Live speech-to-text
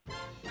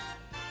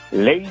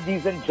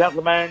Ladies and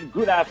gentlemen,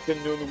 good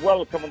afternoon.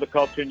 Welcome on the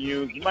Culture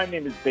News. My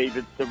name is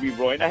David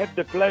Serero, and I have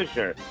the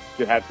pleasure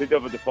to have today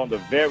over the phone a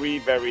very,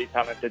 very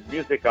talented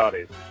music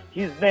artist.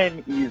 His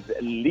name is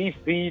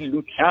Leiffy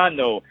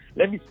Luciano.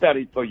 Let me spell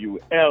it for you.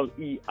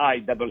 Leiffy,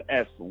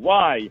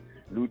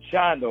 Luciano,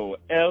 Luciano.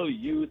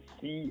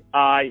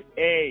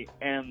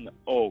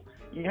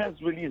 He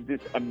has released this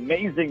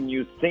amazing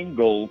new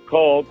single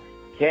called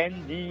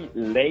Candy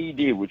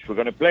Lady, which we're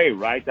going to play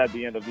right at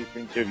the end of this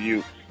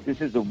interview. This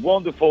is a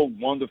wonderful,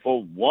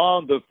 wonderful,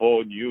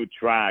 wonderful new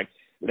track.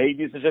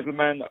 Ladies and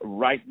gentlemen,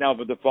 right now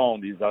over the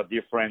phone is our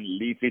dear friend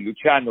Leiffy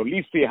Luciano.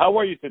 Leiffy, how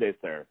are you today,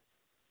 sir?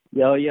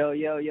 Yo.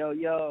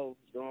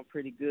 Doing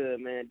pretty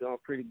good, man. Doing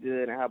pretty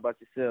good. And how about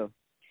yourself?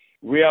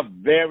 We are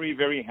very,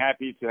 very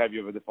happy to have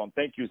you over the phone.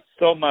 Thank you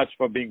so much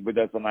for being with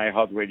us on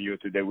iHeartRadio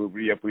today. We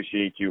really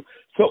appreciate you.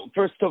 So,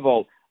 first of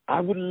all,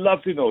 I would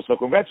love to know, so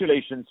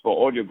congratulations for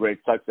all your great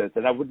success,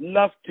 and I would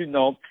love to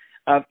know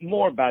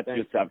more about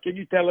yourself. Can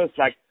you tell us,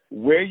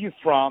 where you're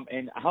from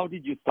and how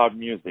did you start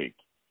music?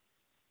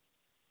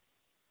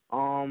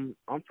 I'm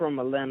from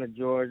Atlanta,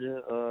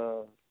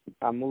 Georgia.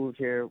 I moved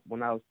here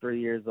when I was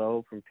 3 years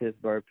old from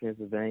Pittsburgh,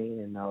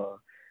 Pennsylvania, and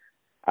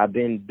I've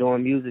been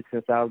doing music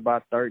since I was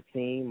about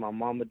 13. My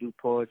mama do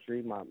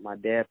poetry. My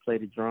dad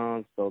played the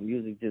drums, so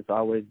music just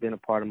always been a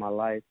part of my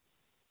life.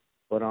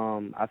 But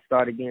I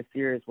started getting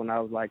serious when I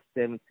was like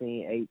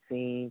 17,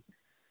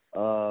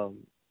 18.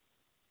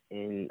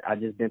 And I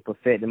just been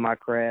perfecting my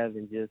craft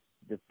and just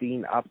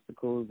defeating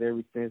obstacles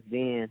ever since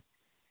then.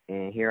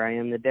 And here I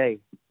am today,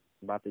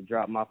 about to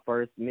drop my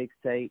first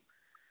mixtape.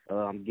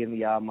 I'm giving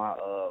y'all my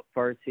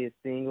first hit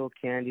single,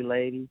 Candy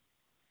Lady.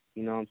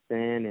 You know what I'm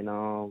saying? And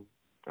I'm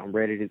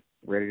ready to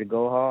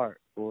go hard,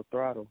 full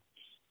throttle.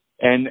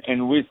 And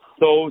we're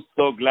so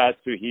glad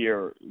to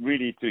hear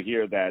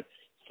that.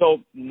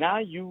 So now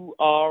you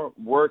are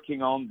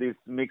working on this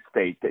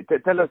mixtape.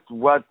 Tell us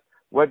what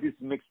this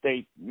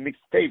mixtape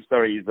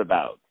is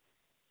about.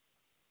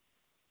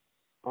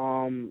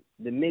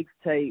 The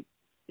mixtape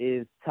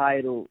is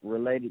titled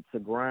Related to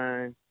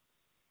Grind,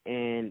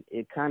 and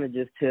it kind of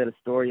just tell the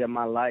story of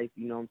my life,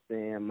 you know what I'm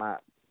saying,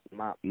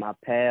 my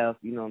path,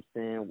 you know what I'm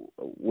saying,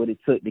 what it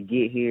took to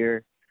get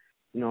here,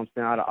 you know what I'm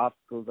saying, all the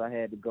obstacles I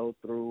had to go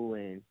through,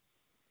 and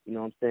you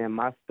know what I'm saying,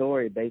 my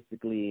story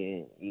basically,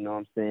 and you know what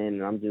I'm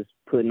saying, I'm just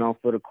putting on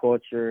for the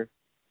culture,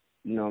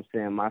 you know what I'm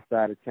saying, my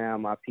side of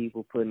town, my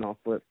people putting on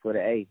foot for the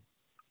A.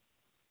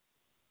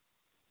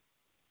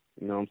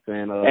 You know what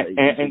I'm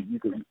saying?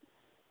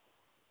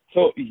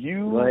 So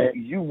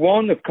you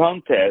won a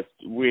contest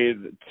with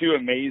two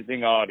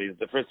amazing artists.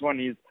 The first one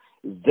is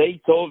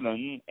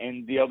Zaytoven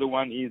and the other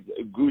one is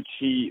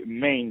Gucci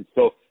Mane.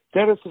 So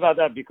tell us about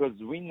that, because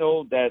we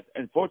know that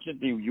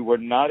unfortunately you were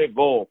not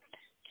able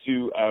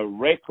to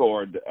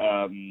record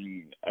a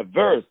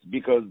verse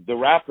because the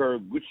rapper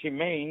Gucci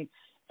Mane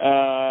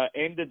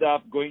ended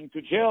up going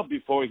to jail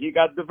before he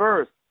got the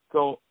verse.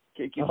 So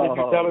can you tell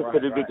us a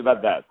little bit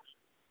about that?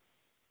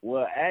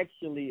 Well,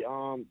 actually,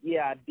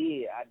 yeah, I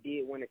did. I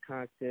did win a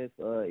contest. It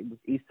was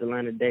East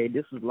Atlanta Day.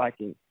 This was like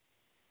in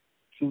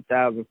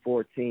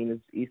 2014. It was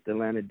East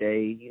Atlanta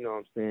Day. You know what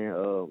I'm saying?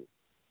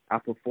 I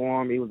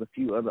performed. It was a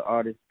few other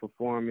artists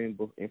performing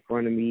in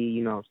front of me.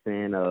 You know what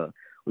I'm saying?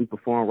 We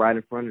performed right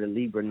in front of the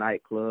Libra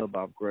nightclub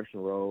off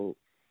Gresham Road.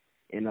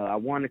 And I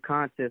won the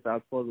contest. I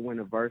was supposed to win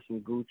a verse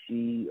from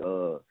Gucci,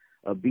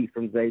 a beat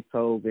from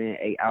Zaytoven,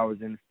 8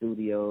 hours in the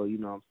studio. You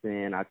know what I'm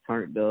saying? I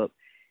turned up.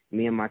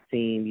 Me and my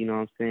team, you know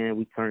what I'm saying,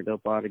 we turned up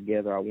all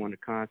together. I won the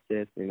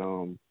contest,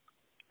 and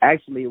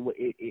actually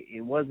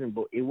it wasn't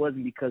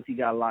because he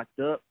got locked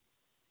up.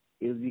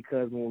 It was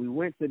because when we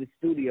went to the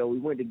studio, we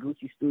went to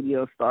Gucci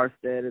Studio, Star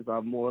Status,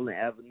 our Moreland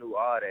Avenue,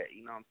 all that.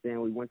 You know what I'm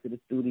saying? We went to the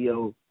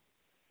studio.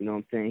 You know what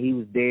I'm saying? He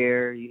was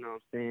there. You know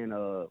what I'm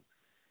saying?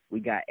 We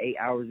got 8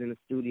 hours in the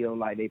studio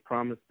like they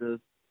promised us.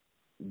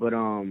 But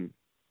in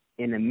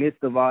the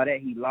midst of all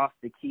that, he lost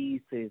the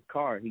keys to his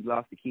car. He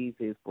lost the keys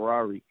to his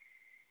Ferrari.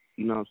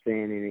 You know what I'm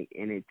saying?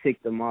 And it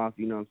ticked him off,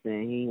 you know what I'm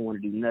saying? He didn't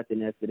want to do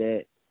nothing after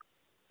that.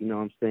 You know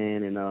what I'm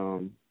saying? And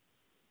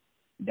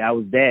that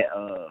was that.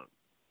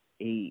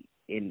 A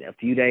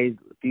few days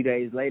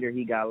later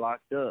he got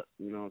locked up,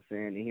 you know what I'm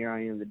saying? And here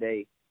I am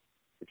today.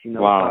 But you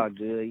know, wow. It's all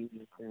good. You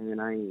know what I'm saying?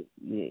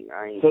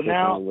 I ain't so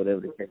now, on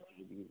whatever the case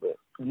may be, but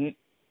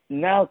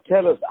now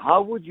tell us,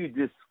 how would you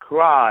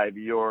describe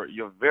your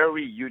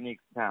very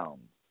unique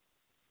sound?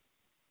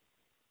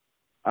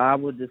 I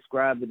would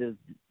describe it as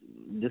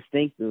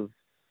distinctive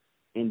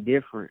and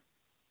different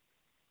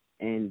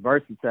and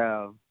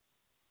versatile.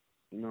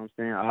 You know what I'm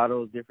saying? All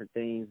those different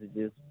things that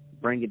just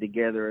bring it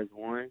together as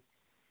one.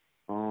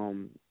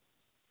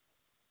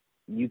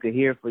 You could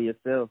hear for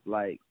yourself,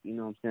 like, you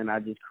know what I'm saying, I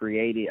just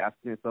created, I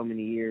spent so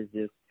many years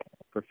just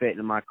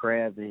perfecting my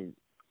craft and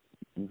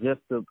just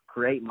to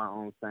create my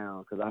own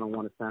sound, because I don't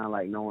want to sound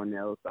like no one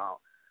else.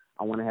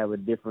 I want to have a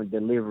different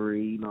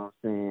delivery, you know what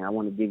I'm saying? I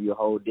want to give you a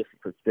whole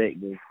different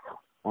perspective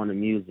on the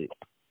music.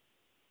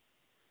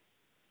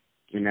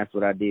 And that's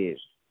what I did.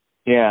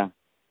 Yeah.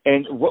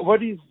 And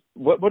what is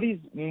what do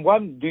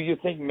you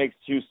think makes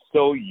you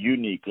so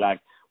unique? Like,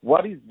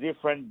 what is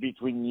different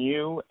between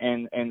you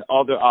and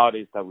other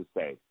artists, I would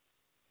say?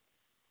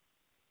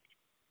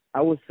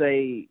 I would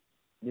say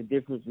the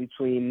difference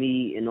between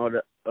me and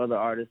other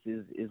artists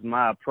is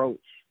my approach.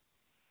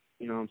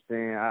 You know what I'm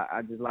saying?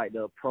 I just like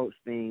to approach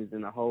things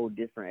in a whole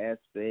different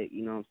aspect.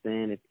 You know what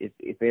I'm saying?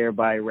 If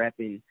everybody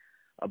rapping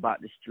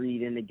about the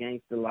street and the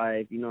gangster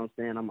life, you know what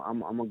I'm saying?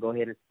 I'm gonna go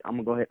ahead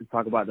and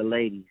talk about the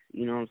ladies.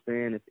 You know what I'm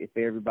saying? If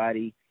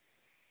everybody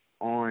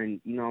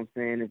on, you know what I'm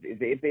saying?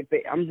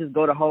 If I'm just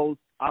go the whole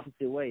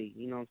opposite way.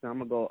 You know what I'm saying? I'm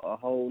gonna go a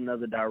whole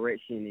nother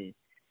direction, and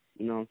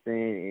you know what I'm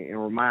saying,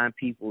 and remind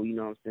people, you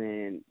know what I'm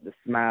saying, the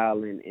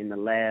smile and the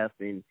laugh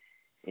and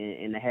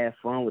to have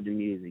fun with the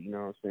music, you know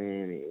what I'm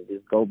saying, and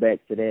just go back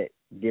to that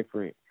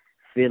different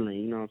feeling,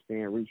 you know what I'm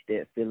saying, reach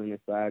that feeling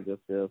inside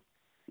yourself,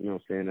 you know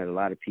what I'm saying, that a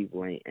lot of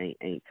people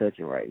ain't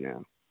touching right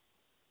now.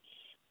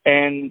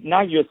 And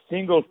now your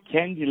single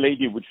Candy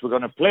Lady, which we're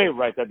going to play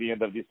right at the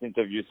end of this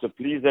interview. So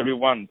please,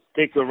 everyone,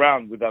 stick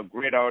around with our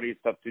great artist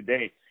of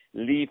today,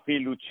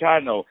 Leiffy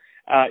Luciano.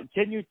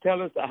 Can you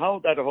tell us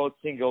how that whole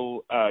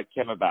single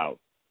came about?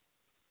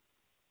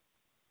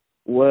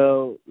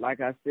 Well, like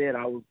I said,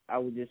 I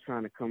was just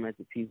trying to come at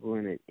the people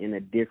in a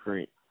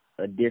different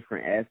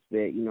aspect,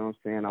 you know what I'm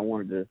saying? I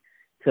wanted to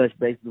touch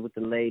bases with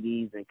the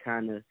ladies and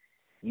kind of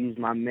use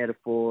my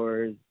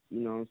metaphors, you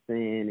know what I'm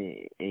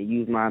saying, and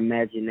use my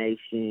imagination,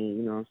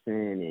 you know what I'm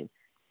saying,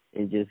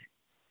 and just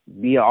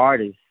be an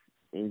artist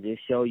and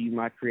just show you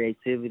my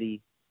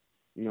creativity,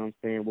 you know what I'm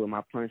saying, with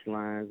my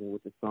punchlines and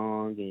with the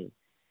song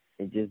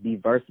and just be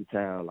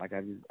versatile. Like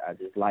I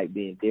just like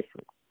being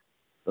different.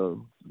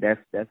 So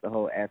that's the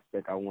whole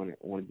aspect I want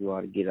you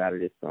all to get out of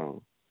this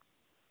song.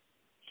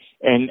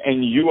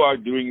 And you are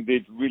doing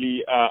this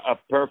really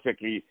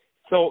perfectly.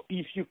 So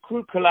if you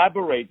could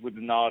collaborate with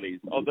an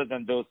artist other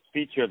than those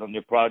featured on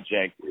your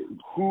project,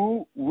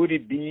 who would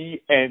it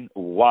be and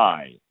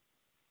why?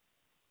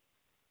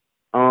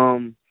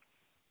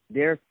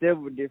 There are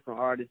several different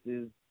artists,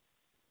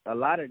 a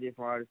lot of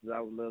different artists I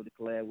would love to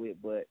collab with,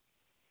 but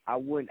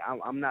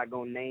I'm not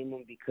gonna name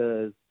them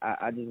because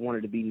I just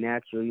wanted to be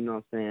natural, you know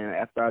what I'm saying?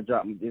 After I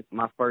dropped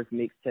my first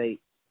mixtape,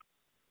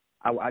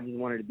 I just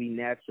wanted to be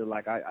natural.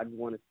 Like I just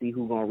want to see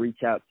who's gonna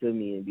reach out to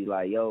me and be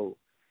like, yo,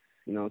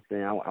 you know what I'm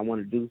saying? I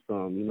want to do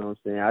something, you know what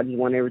I'm saying? I just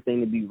want everything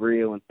to be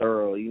real and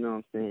thorough, you know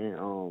what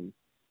I'm saying?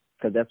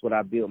 Because that's what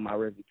I built my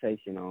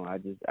reputation on. I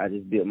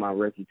just built my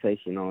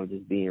reputation on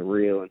just being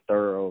real and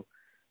thorough,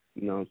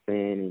 you know what I'm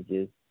saying, and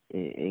just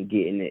and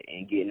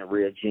getting a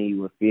real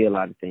genuine feel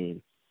out of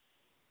things.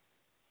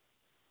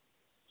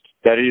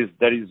 That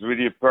is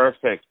really a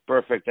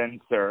perfect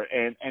answer.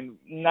 And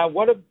now,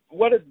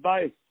 what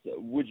advice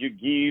would you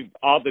give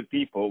other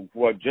people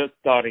who are just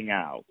starting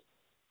out?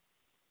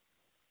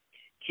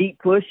 Keep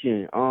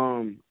pushing.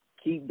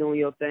 Keep doing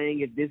your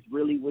thing. If this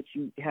really what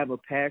you have a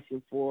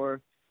passion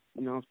for,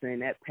 you know what I'm saying,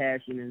 that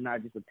passion is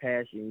not just a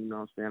passion, you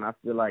know what I'm saying. I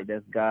feel like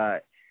that's God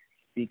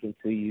speaking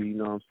to you, you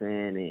know what I'm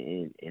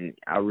saying, and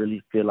I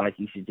really feel like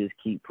you should just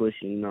keep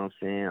pushing, you know what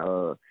I'm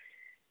saying.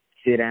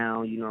 Sit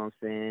down, you know what I'm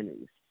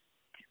saying,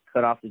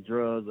 cut off the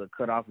drugs or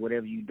cut off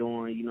whatever you're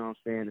doing, you know what I'm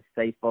saying, to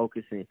stay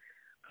focused and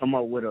come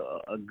up with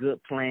a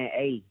good plan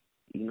A.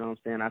 You know what I'm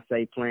saying? I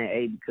say plan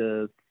A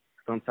because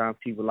sometimes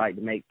people like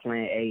to make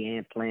plan A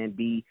and plan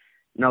B.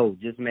 No,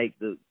 just make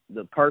the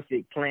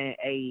perfect plan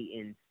A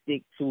and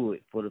stick to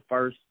it for the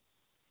first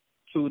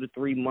 2 to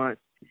 3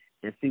 months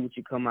and see what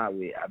you come out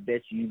with. I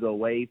bet you go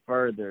way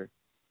further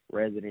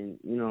rather than,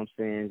 you know what I'm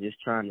saying, just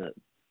trying to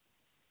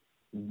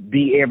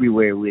be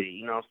everywhere with it,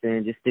 you know what I'm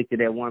saying? Just stick to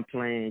that one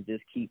plan,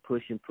 just keep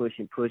pushing,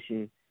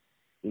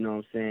 you know what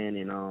I'm saying?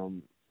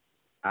 And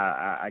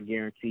I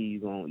guarantee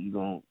you're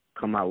gonna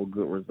come out with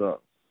good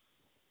results.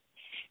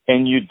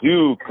 And you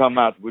do come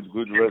out with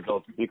good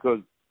results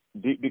because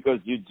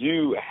you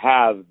do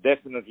have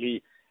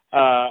definitely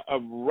a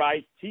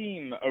right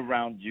team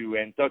around you.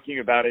 And talking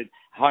about it,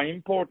 how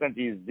important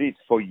is this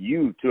for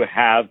you to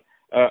have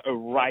a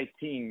right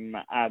team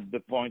at the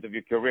point of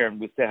your career? And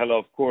we say hello,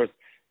 of course,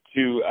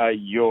 to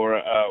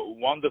your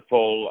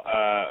wonderful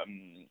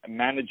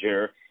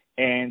manager,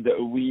 and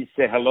we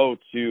say hello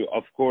to,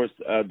 of course,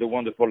 the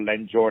wonderful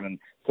Len Jordan.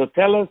 So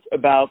tell us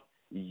about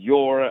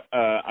your,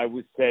 I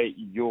would say,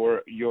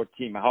 your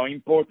team, how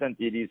important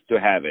it is to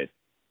have it.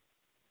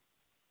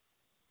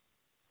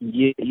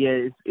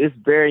 Yeah, it's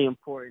very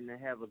important to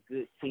have a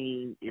good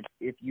team.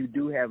 If you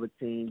do have a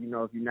team, you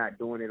know, if you're not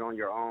doing it on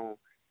your own,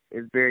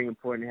 it's very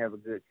important to have a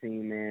good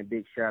team, man.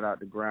 Big shout out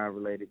to Grind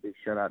Related. Big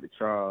shout out to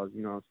Charles.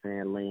 You know what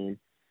I'm saying?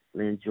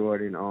 Len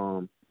Jordan.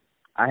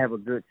 I have a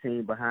good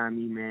team behind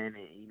me, man,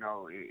 and you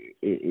know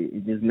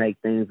it just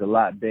makes things a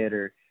lot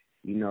better.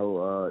 You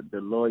know, the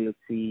loyalty.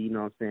 You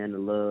know what I'm saying? The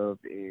love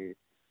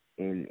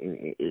and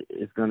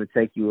it's gonna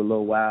take you a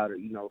little while to,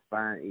 you know,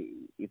 find.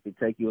 If it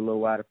take you a little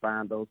while to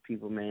find those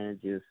people, man,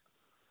 you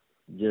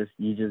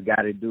just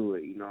got to do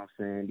it. You know what I'm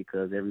saying?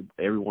 Because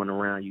everyone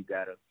around you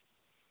got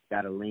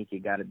to link.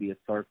 It got to be a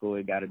circle.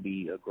 It got to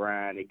be a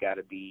grind. It got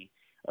to be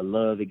a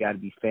love. It got to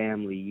be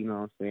family. You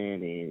know what I'm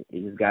saying? And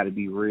it just got to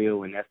be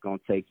real, and that's gonna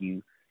take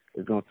you.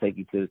 It's gonna take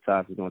you to the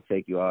top. It's gonna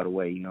take you all the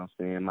way. You know what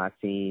I'm saying? My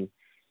team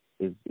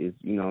is you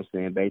know what I'm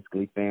saying,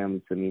 basically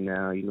family to me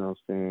now. You know what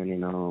I'm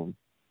saying?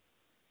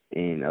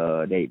 And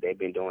they've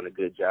been doing a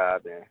good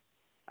job, and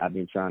I've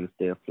been trying to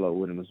stay afloat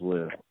with them as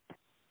well.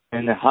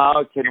 And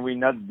how can we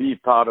not be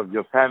part of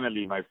your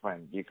family, my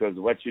friend? Because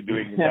what you're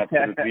doing is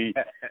absolutely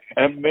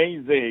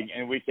amazing,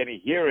 and we can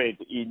hear it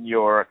in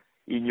your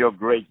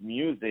great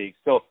music.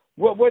 So,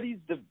 what's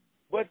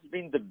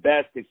been the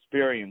best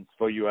experience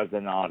for you as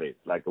an artist?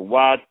 Like,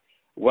 what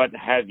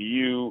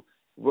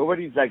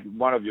is like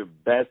one of your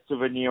best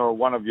souvenir or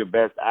one of your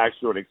best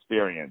actual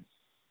experience?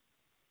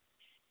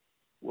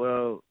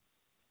 Well,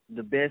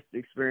 the best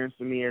experience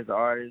for me as an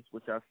artist,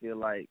 which I feel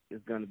like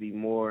is going to be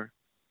more,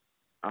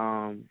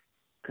 because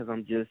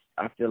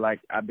I feel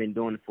like I've been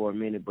doing it for a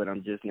minute, but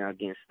I'm just now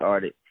getting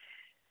started.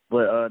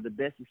 But the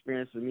best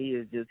experience for me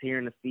is just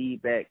hearing the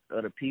feedback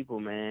of the people,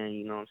 man.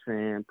 You know what I'm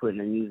saying? Putting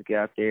the music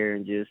out there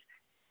and just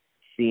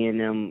seeing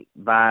them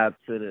vibe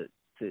to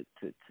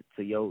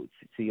your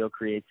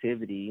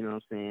creativity. You know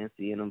what I'm saying?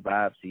 Seeing them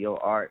vibe to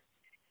your art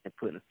and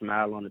putting a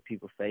smile on the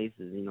people's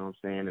faces. You know what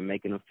I'm saying? And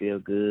making them feel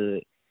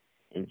good.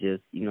 And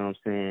just, you know what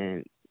I'm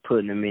saying,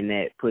 putting them in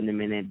that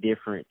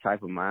different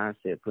type of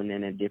mindset, putting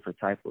them in that different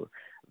type of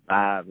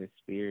vibe and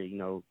spirit, you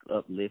know,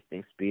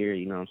 uplifting spirit,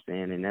 you know what I'm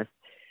saying? And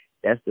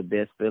that's the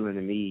best feeling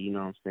to me, you know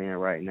what I'm saying,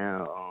 right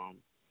now.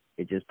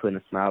 It's just putting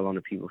a smile on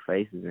the people's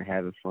faces and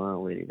having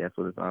fun with it. That's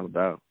what it's all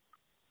about.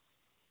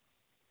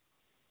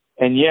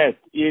 And yes,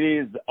 it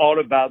is all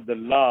about the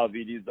love.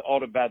 It is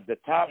all about the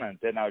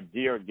talent. And our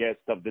dear guest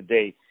of the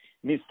day,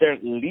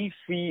 Mr.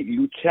 Leiffy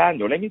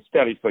Luciano. Let me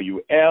spell it for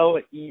you.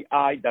 Leiffy,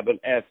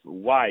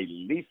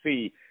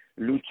 Leiffy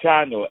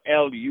Luciano,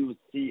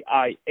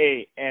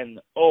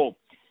 Luciano,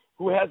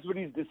 who has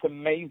released this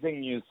amazing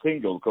new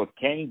single called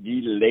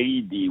Candy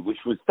Lady,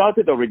 which we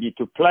started already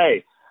to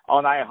play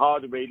on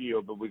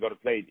iHeartRadio, but we're going to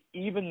play it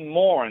even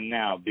more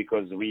now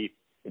because we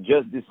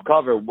just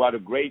discovered what a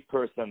great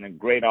person and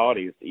great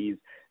artist is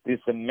this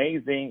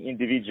amazing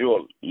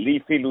individual,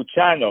 Leiffy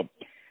Luciano.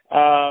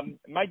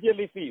 My dear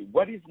Leiffy,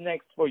 what is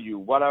next for you?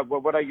 What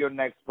are your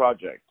next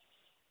projects?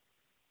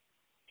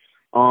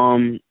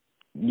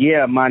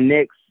 Yeah, my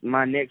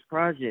next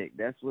project.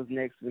 That's what's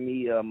next for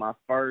me. My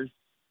first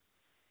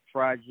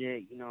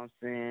project, you know what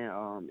I'm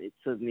saying? It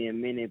took me a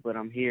minute, but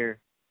I'm here.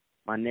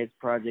 My next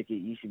project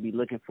you should be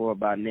looking for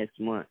about next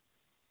month.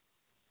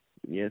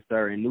 Yes,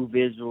 sir. And new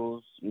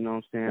visuals, you know what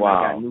I'm saying?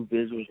 Wow. I got new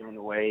visuals on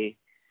the way.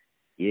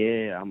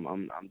 Yeah,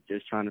 I'm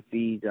just trying to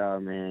feed y'all,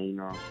 man. You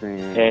know what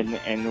I'm saying?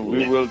 And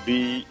we will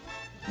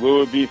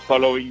be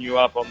following you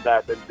up on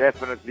that, and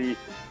definitely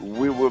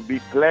we will be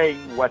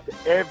playing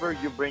whatever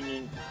you're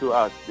bringing to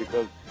us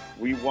because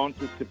we want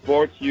to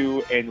support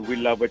you and we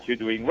love what you're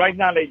doing. Right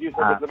now, ladies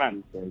and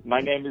gentlemen, my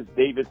name is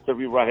David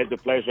Serero. I had the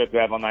pleasure to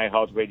have on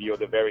iHeartRadio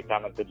the very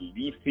talented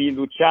Leiffy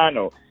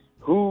Luciano,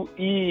 who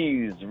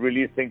is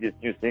releasing this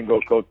new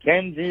single called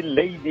Candy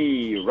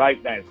Lady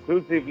right now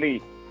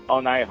exclusively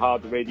on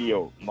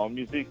iHeartRadio. More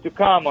music to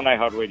come on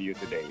iHeartRadio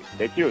today.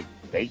 Stay tuned.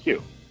 Thank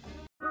you.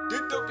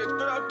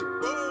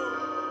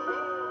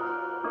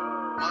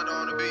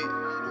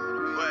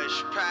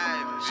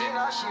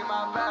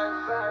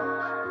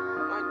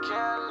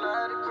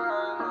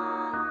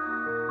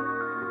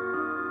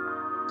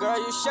 Girl,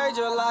 you shade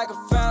just like a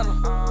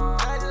phantom. I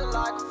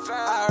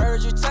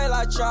heard you taste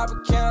like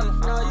Tropicana.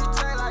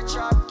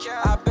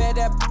 I bet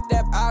that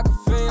I can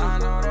feel it. I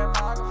know that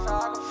I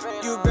can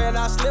feel. You better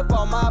not slip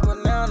on my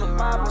banana.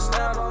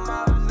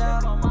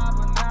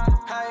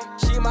 Hey,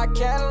 she my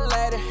candy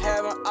lady,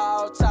 having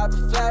all type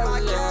of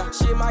flavors. Yeah,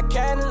 she my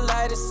candy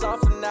lady, some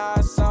for now,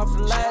 some for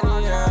later.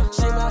 Yeah,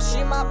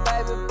 she my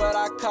baby, but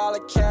I call her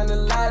candy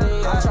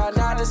lady. I try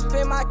not to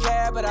spin my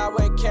cab, but I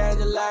went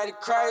candy lady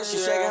crazy.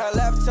 She shaking her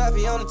left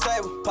taffy on the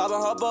table,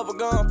 popping her bubble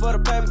gum for the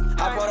payment.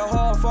 I put her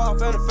hard far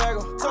off in the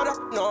fagel. Told her,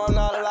 no, I'm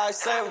not a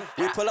lifesaver.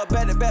 We pull up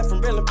at the back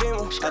from Billy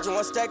Beamer. I just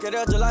want to stack it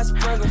up just like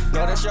Sprinkle.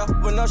 Know that y'all,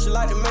 but no, she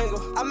like to mingle.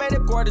 I made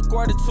it quarter 2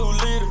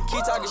 liter.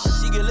 Keep talking shit,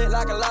 she get lit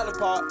like a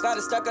lollipop. Got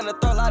it stuck in the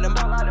throat like them.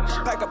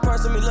 Pack a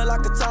purse and me look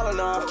like a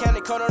Tylenol. Candy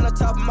coat on the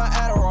top of my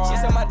Adderall. She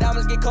said my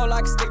diamonds get cold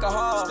like a stick of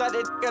hard. Slap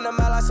that in the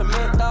mouth like some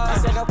menthol. I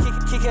said no,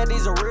 kick at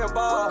these a real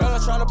ball. Girl,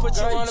 I'm tryna put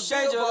you on the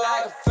bench just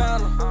like a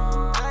phantom.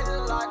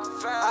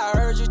 I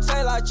heard you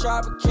taste like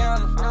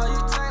Tropicana.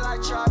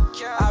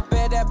 I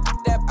bet that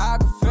I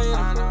can feel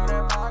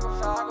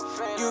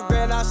it. You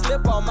better not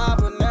slip on my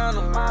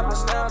banana.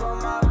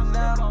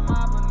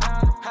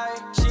 Hey,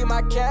 she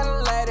my candy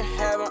lady,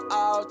 having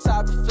all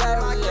type of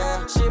flavors.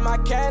 Yeah, she my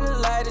candy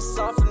lady,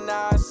 some for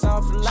now,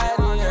 some for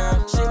later. Yeah,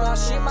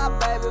 she my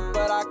baby,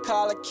 but I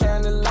call her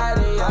candy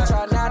lady. I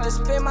try not to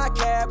spin my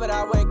cab, but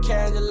I went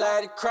candy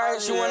lady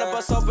crazy. She wanna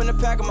bust open the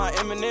pack of my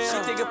M&M. She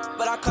think it,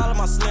 but I call her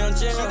my Slim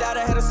Jim. She dyed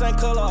her hair the same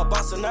color, a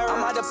bossa nerve. I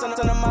might have sent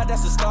her to my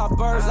that's a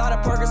Starburst. Lot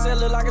of Percocet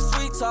look like a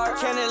sweet tart.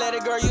 Candy lady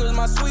girl, you was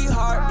my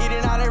sweetheart.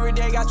 Eating out every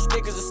day, got you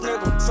thick as a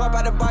snickle. Swipe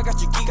out the bar,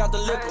 got you geek out the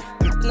liquor.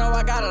 know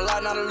I got a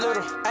lot, not a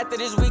little. After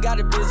this, we got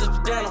a visit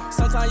to dinner.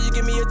 Sometimes you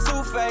give me a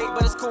two-fake,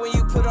 but it's cool when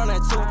you put on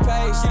that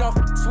toothpaste. She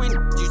don't sweet,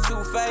 you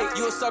too fake.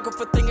 You a sucker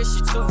for thinking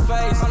she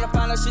two-faced. On the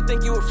final, she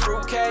think you a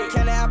fruitcake.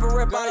 Can I have a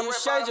rip on you?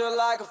 Shade you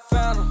like a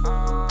phantom.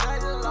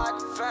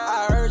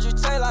 I heard you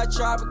taste like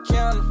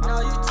Tropicana.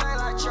 No, you taste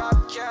like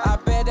Tropicana. I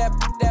bet that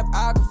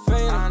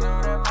Aquafina. I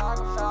know that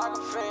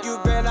Aquafina. You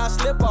better not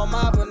slip on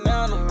my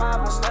banana.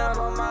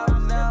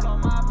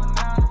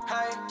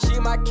 She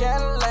my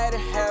candy lady,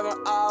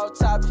 having all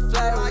type of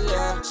flavors,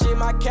 yeah. She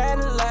my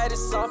candy lady,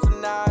 some for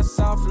now,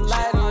 some for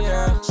later,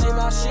 yeah.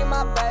 She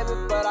my baby,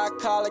 but I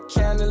call her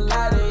candy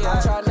lady, yeah.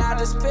 I try not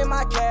to spin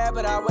my cab,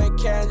 but I went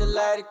candy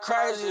lady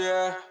crazy,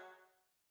 yeah.